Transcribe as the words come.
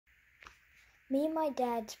me and my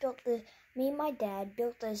dad built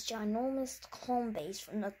this ginormous clone base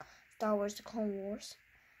from the Star Wars The Clone Wars.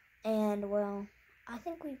 And, well, I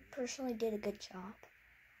think we personally did a good job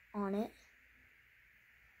on it.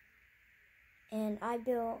 And I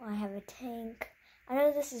have a tank. I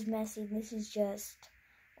know this is messy. This is just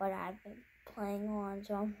what I've been playing on,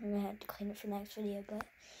 so I'm going to have to clean it for the next video. But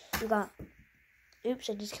you got, oops,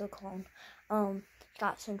 I just killed a clone. You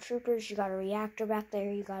got some troopers. You got a reactor back there.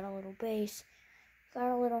 You got a little base. You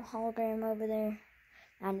got a little hologram over there.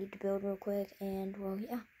 I need to build real quick. And, well,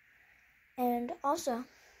 yeah. And also,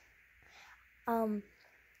 I'm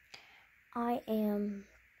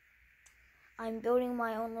building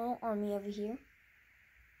my own little army over here,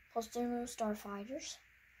 plus the little starfighters,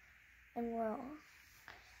 and well,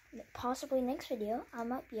 possibly next video I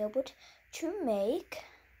might be able to make,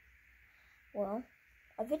 well,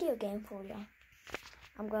 a video game for y'all.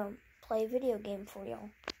 I'm gonna play a video game for y'all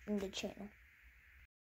in the channel.